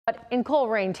In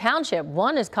Colerain Township,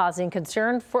 one is causing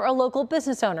concern for a local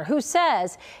business owner who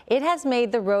says it has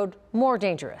made the road more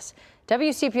dangerous.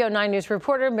 WCPO 9 News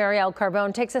reporter Marielle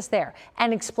Carbone takes us there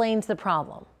and explains the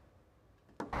problem.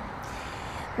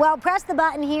 Well, press the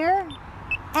button here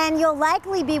and you'll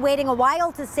likely be waiting a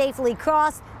while to safely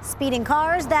cross. Speeding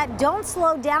cars that don't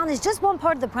slow down is just one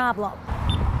part of the problem.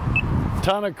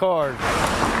 Ton of cars.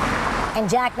 And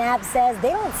Jack Knab says they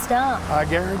don't stop. I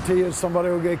guarantee you somebody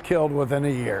will get killed within a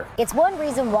year. It's one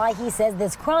reason why he says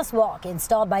this crosswalk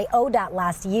installed by ODOT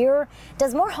last year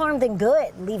does more harm than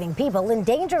good, leaving people in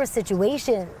dangerous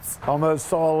situations. Almost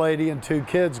saw a lady and 2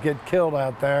 kids get killed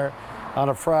out there on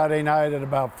a Friday night at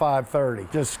about 5:30.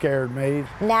 Just scared me.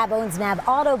 Knab owns Knab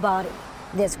Auto Body.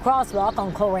 This crosswalk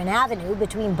on Colerain Avenue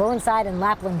between Burnside and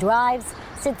Lapland Drives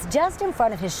sits just in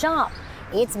front of his shop.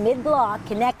 It's mid-block,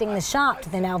 connecting the shop to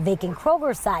the now vacant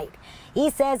Kroger site. He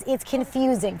says it's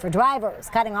confusing for drivers,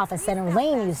 cutting off a center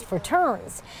lane used for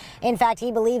turns. In fact,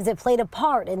 he believes it played a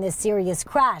part in this serious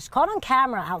crash caught on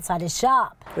camera outside his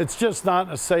shop. It's just not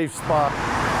in a safe spot.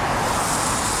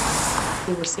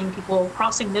 We were seeing people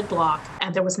crossing mid-block,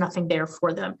 and there was nothing there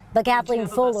for them. But Kathleen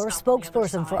Fuller,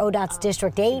 spokesperson for ODOT's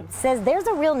District 8, says there's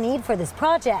a real need for this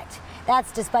project.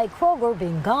 That's despite Kroger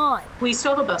being gone. We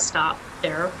still have a bus stop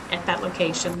there at that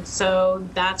location, so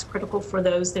that's critical for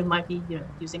those that might be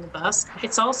using a bus.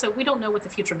 It's also, we don't know what the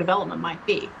future development might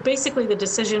be. Basically, the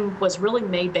decision was really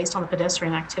made based on the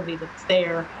pedestrian activity that's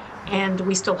there, and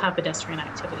we still have pedestrian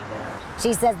activity there.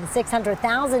 She says the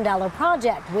 $600,000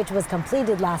 project, which was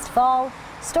completed last fall,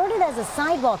 started as a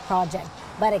sidewalk project,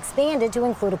 but expanded to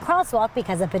include a crosswalk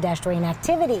because of pedestrian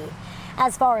activity.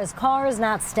 As far as cars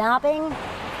not stopping,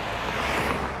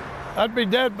 I'd be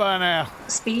dead by now.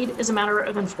 Speed is a matter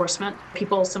of enforcement.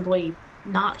 People simply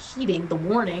not heeding the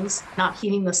warnings, not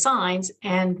heeding the signs,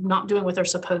 and not doing what they're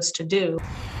supposed to do.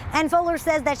 And Fuller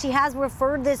says that she has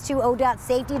referred this to ODOT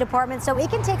Safety Department so it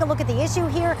can take a look at the issue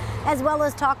here, as well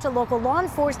as talk to local law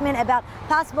enforcement about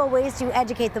possible ways to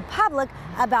educate the public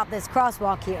about this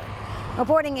crosswalk here.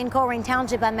 Reporting in Colerain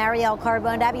Township, I'm Marielle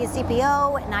Carbone,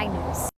 WCPO 9 News.